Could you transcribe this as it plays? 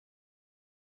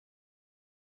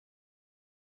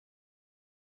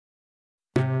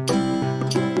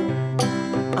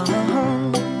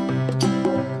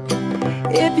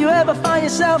ever find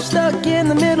yourself stuck in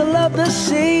the middle of the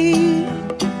sea,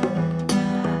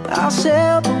 I'll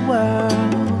sail the world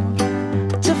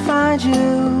to find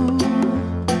you.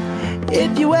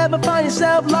 If you ever find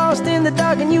yourself lost in the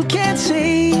dark and you can't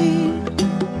see,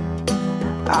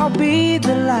 I'll be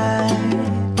the light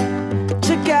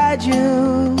to guide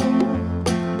you.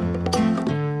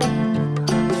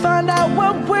 Find out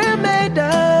what we're made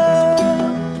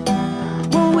of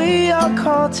when we are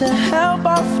called to help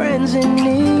our friends in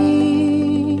need.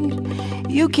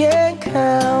 You can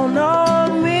count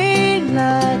on me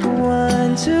like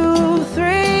 1, 2,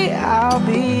 3, I'll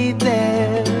be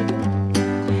there.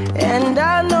 And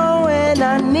I know when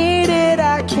I need it,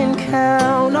 I can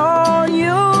count on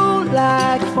you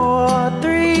like 4,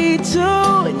 3, 2,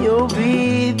 and you'll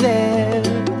be there.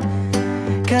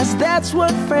 'Cause that's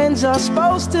what friends are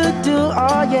supposed to do,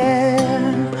 oh yeah.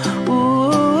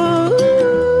 Ooh,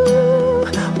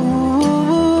 ooh,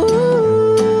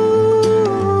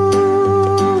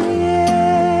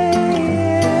 yeah,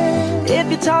 yeah. If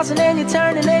you're tossing and you're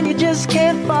turning and you just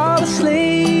can't fall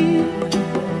asleep,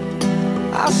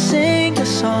 I'll sing a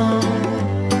song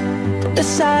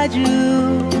beside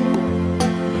you.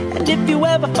 And if you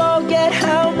ever forget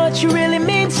how much you really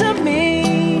mean to me,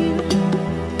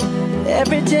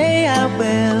 every day I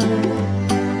will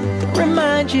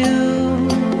remind you.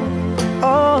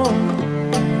 Oh,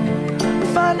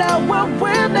 find out what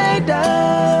we're made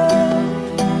of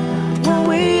when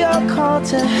we are called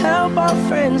to help our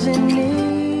friends in need.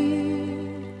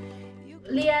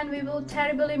 Leanne, we will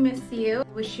terribly miss you.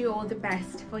 Wish you all the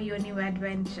best for your new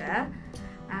adventure.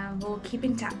 We'll keep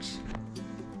in touch.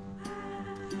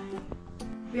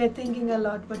 We are thinking a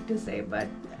lot what to say, but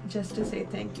just to say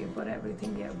thank you for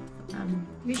everything you have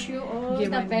wish you all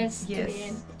given. the best, Yes.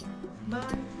 Leanne.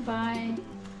 Bye. Bye.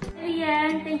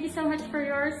 Leanne, thank you so much for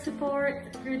your support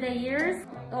through the years.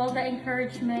 All the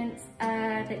encouragement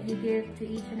that you give to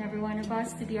each and every one of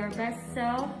us to be our best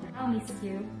self. I'll miss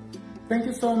you. Thank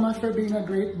you so much for being a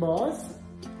great boss.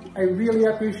 I really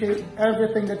appreciate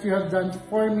everything that you have done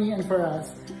for me and for us.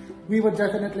 We would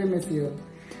definitely miss you.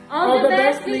 All the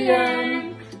best,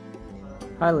 Leanne.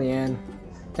 Hi Leanne,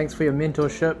 thanks for your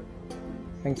mentorship,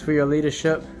 thanks for your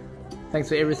leadership, thanks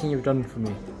for everything you've done for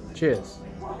me. Cheers.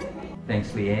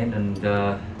 Thanks Leanne, and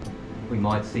we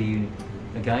might see you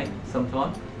again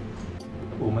sometime.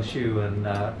 We'll miss you, and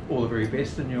all the very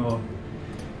best in your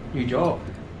new job.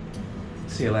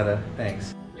 See you later,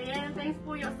 thanks. Leanne, thanks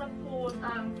for your support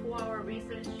for our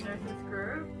research nurses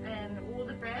group, and all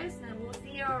the best, and we'll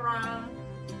see you around.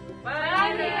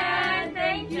 Bye Leanne,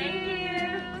 thank you.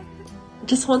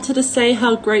 Just wanted to say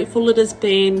how grateful it has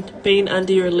been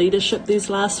under your leadership these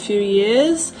last few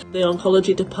years. The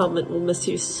oncology department will miss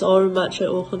you so much at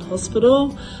Auckland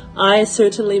Hospital. I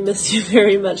certainly miss you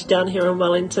very much down here in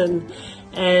Wellington,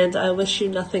 and I wish you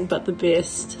nothing but the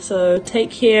best. So take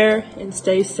care and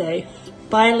stay safe.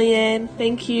 Bye Leanne,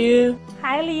 thank you.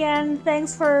 Hi Leanne,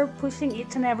 thanks for pushing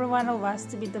each and every one of us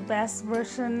to be the best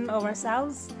version of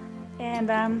ourselves. And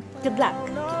good luck.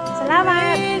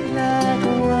 Salamat! Like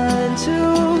 1,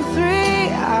 2, 3,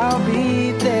 I'll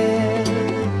be there.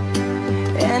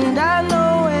 And I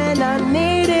know when I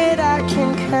need it, I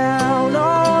can count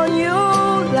on you.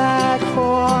 Like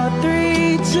 4,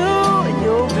 3, 2, and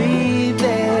you'll be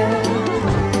there.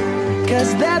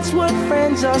 'Cause that's what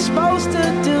friends are supposed to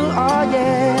do, oh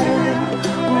yeah.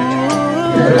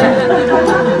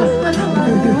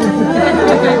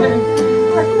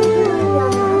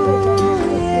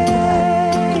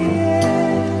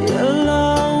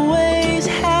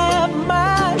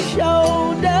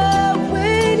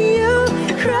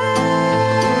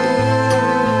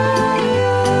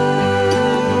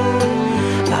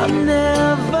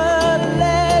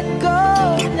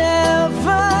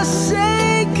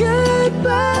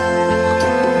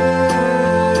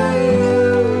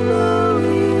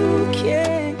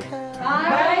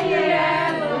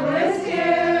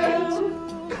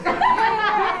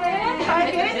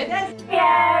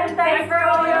 Thanks for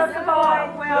all your support.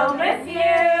 We'll miss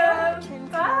you.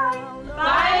 Bye.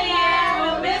 Bye, Leanne.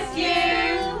 We'll miss you.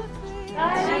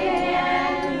 Bye,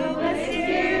 Leanne. We'll miss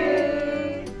you.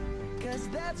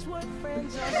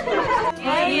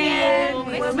 Bye, Leanne.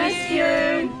 We'll miss you.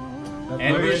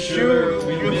 And we're sure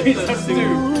we'll miss us too.